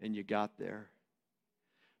 And you got there.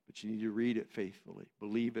 But you need to read it faithfully.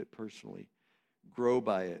 Believe it personally. Grow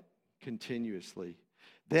by it continuously.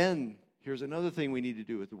 Then, here's another thing we need to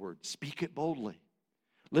do with the word. Speak it boldly.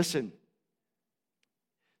 Listen.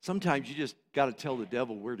 Sometimes you just got to tell the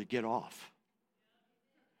devil where to get off.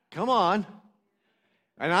 Come on.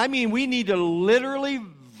 And I mean, we need to literally,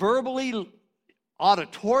 verbally,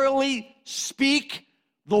 auditorially speak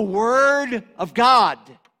the word of God.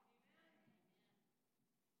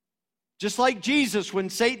 Just like Jesus, when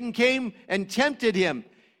Satan came and tempted him,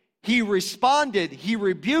 he responded, he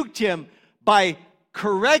rebuked him by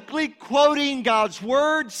correctly quoting God's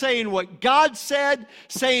word, saying what God said,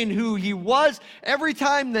 saying who he was. Every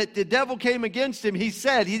time that the devil came against him, he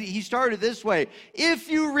said, he started this way, if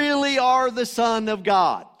you really are the Son of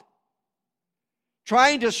God.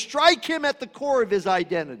 Trying to strike him at the core of his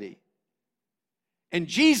identity. And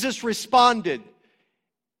Jesus responded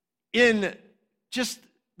in just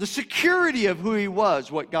the security of who he was,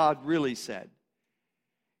 what God really said.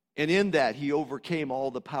 And in that, he overcame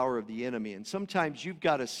all the power of the enemy. And sometimes you've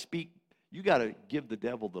got to speak, you got to give the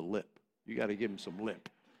devil the lip. You got to give him some lip.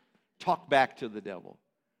 Talk back to the devil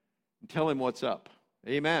and tell him what's up.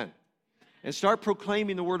 Amen. And start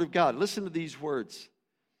proclaiming the word of God. Listen to these words.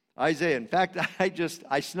 Isaiah. In fact,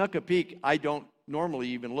 I snuck a peek. I don't normally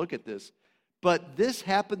even look at this. But this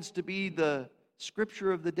happens to be the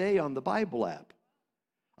scripture of the day on the Bible app.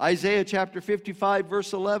 Isaiah chapter 55,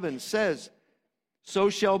 verse 11 says,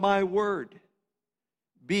 so shall my word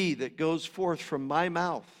be that goes forth from my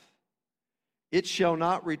mouth. It shall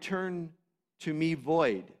not return to me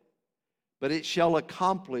void, but it shall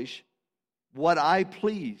accomplish what I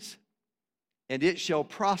please, and it shall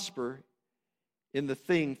prosper in the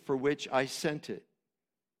thing for which I sent it.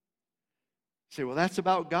 You say, well, that's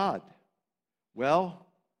about God. Well,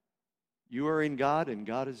 you are in God and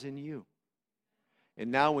God is in you.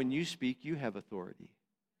 And now when you speak, you have authority.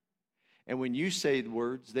 And when you say the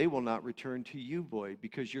words, they will not return to you void,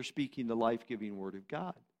 because you're speaking the life-giving word of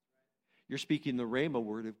God. You're speaking the Rhema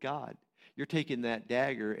word of God. You're taking that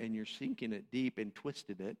dagger and you're sinking it deep and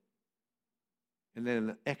twisting it. And then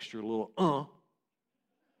an extra little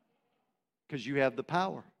because you have the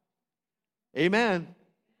power. Amen.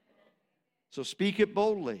 So speak it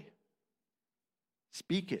boldly.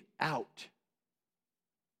 Speak it out.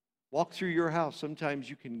 Walk through your house. Sometimes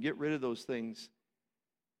you can get rid of those things.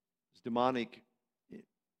 Demonic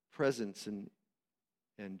presence and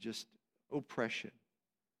just oppression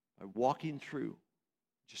by walking through,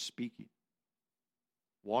 just speaking.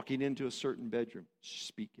 Walking into a certain bedroom, just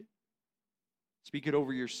speak it. Speak it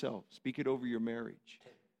over yourself. Speak it over your marriage.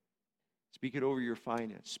 Speak it over your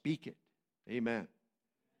finance. Speak it. Amen.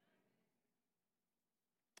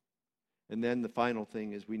 And then the final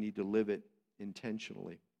thing is we need to live it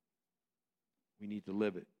intentionally. We need to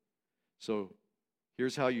live it. So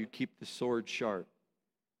here's how you keep the sword sharp.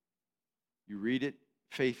 You read it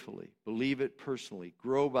faithfully, believe it personally,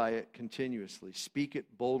 grow by it continuously, speak it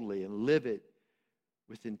boldly, and live it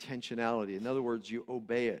with intentionality. In other words, you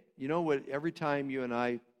obey it. You know what? Every time you and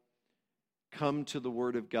I come to the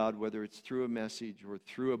Word of God, whether it's through a message or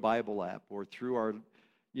through a Bible app or through our,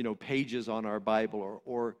 pages on our Bible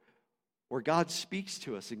or God speaks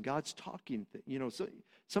to us and God's talking. So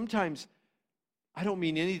sometimes I don't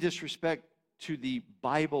mean any disrespect to the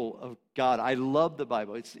Bible of God. I love the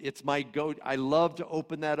Bible. It's my go. I love to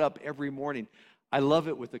open that up every morning. I love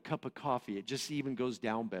it with a cup of coffee. It just even goes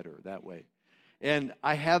down better that way. And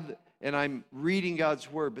I'm reading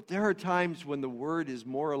God's Word, but there are times when the Word is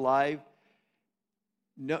more alive.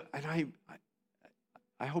 No, and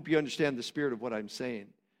I hope you understand the spirit of what I'm saying,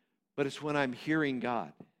 but it's when I'm hearing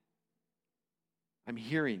God. I'm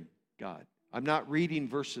hearing God. I'm not reading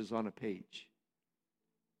verses on a page,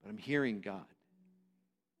 but I'm hearing God.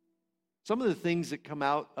 Some of the things that come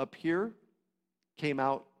out up here came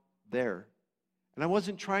out there. And I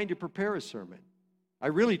wasn't trying to prepare a sermon. I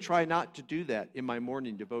really try not to do that in my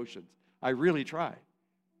morning devotions. I really try.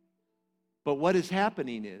 But what is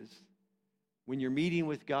happening is, when you're meeting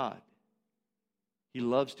with God, He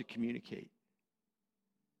loves to communicate.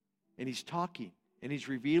 And He's talking, and He's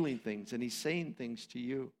revealing things, and He's saying things to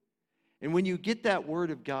you. And when you get that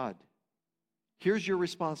word of God, here's your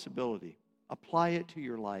responsibility. Apply it to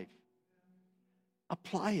your life.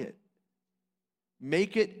 Apply it.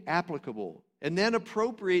 Make it applicable. And then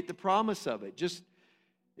appropriate the promise of it. Just,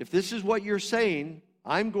 if this is what you're saying,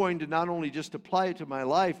 I'm going to not only just apply it to my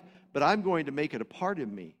life, but I'm going to make it a part of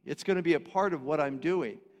me. It's going to be a part of what I'm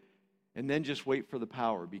doing. And then just wait for the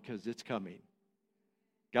power, because it's coming.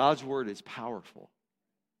 God's word is powerful.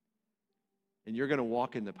 And you're going to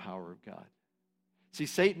walk in the power of God. See,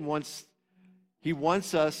 Satan wants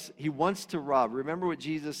to rob. Remember what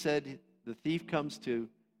Jesus said? The thief comes to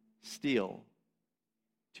steal,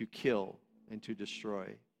 to kill, and to destroy.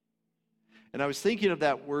 And I was thinking of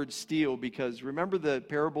that word steal, because remember the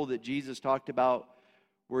parable that Jesus talked about,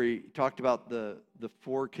 where He talked about the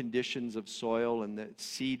 4 conditions of soil, and the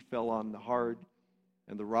seed fell on the hard,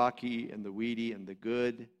 and the rocky, and the weedy, and the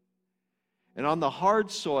good. And on the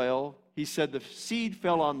hard soil, He said the seed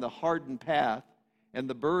fell on the hardened path, and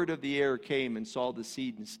the bird of the air came and saw the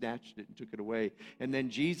seed and snatched it and took it away. And then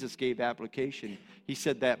Jesus gave application. He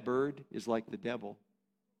said that bird is like the devil.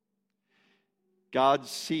 God's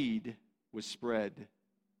seed was spread,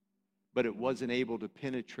 but it wasn't able to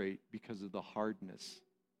penetrate because of the hardness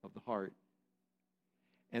of the heart.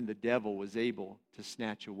 And the devil was able to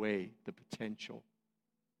snatch away the potential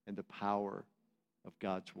and the power of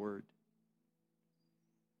God's word.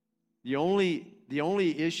 The only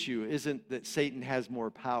issue isn't that Satan has more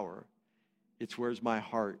power. It's where's my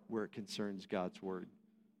heart where it concerns God's word.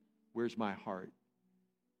 Where's my heart?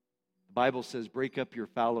 The Bible says, break up your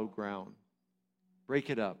fallow ground. Break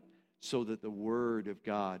it up so that the word of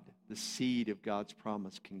God, the seed of God's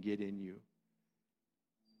promise, can get in you.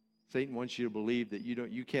 Satan wants you to believe that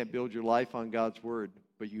you can't build your life on God's word,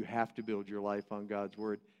 but you have to build your life on God's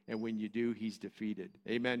word. And when you do, he's defeated.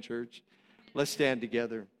 Amen, church? Let's stand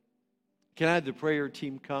together. Can I have the prayer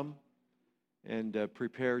team come and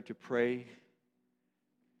prepare to pray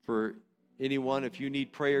for anyone? If you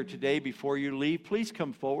need prayer today before you leave, please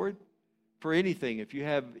come forward for anything. If you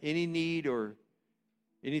have any need or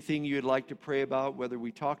anything you'd like to pray about, whether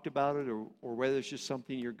we talked about it or whether it's just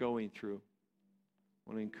something you're going through, I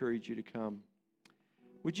want to encourage you to come.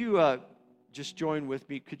 Would you just join with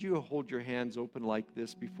me? Could you hold your hands open like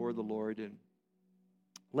this before the Lord? And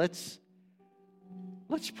let's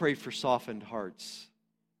pray for softened hearts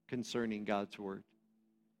concerning God's word.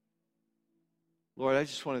 Lord, I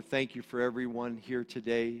just want to thank you for everyone here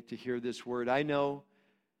today to hear this word. I know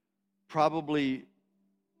probably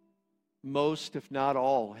most, if not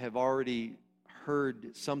all, have already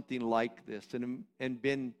heard something like this and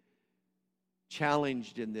been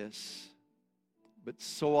challenged in this. But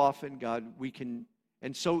so often, God, we can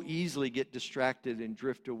and so easily get distracted and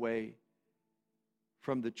drift away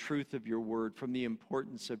from the truth of your word, from the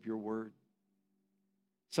importance of your word.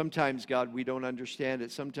 Sometimes, God, we don't understand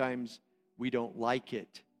it. Sometimes we don't like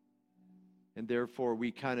it. And therefore,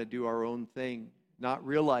 we kind of do our own thing, not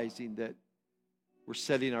realizing that we're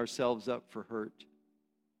setting ourselves up for hurt.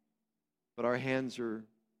 But our hands are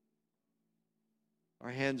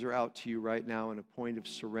out to you right now in a point of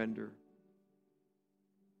surrender.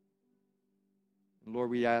 And Lord,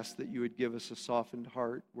 we ask that you would give us a softened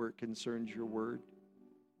heart where it concerns your word.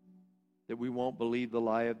 That we won't believe the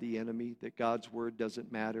lie of the enemy, that God's word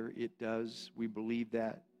doesn't matter. It does. We believe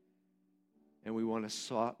that. And we want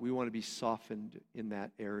to be softened in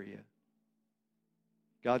that area.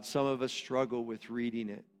 God, some of us struggle with reading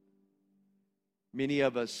it. Many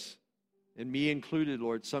of us, and me included,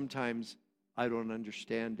 Lord, sometimes I don't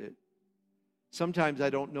understand it. Sometimes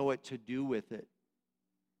I don't know what to do with it.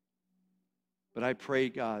 But I pray,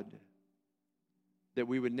 God, that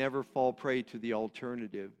we would never fall prey to the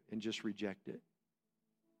alternative and just reject it.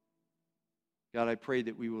 God, I pray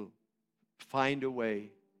that we will find a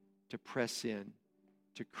way to press in,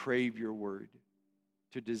 to crave your word,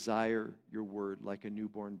 to desire your word like a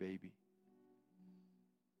newborn baby.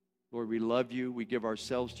 Lord, we love you. We give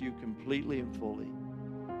ourselves to you completely and fully.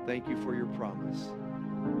 Thank you for your promise.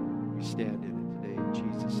 We stand in it today in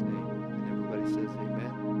Jesus' name. And everybody says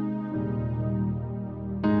amen.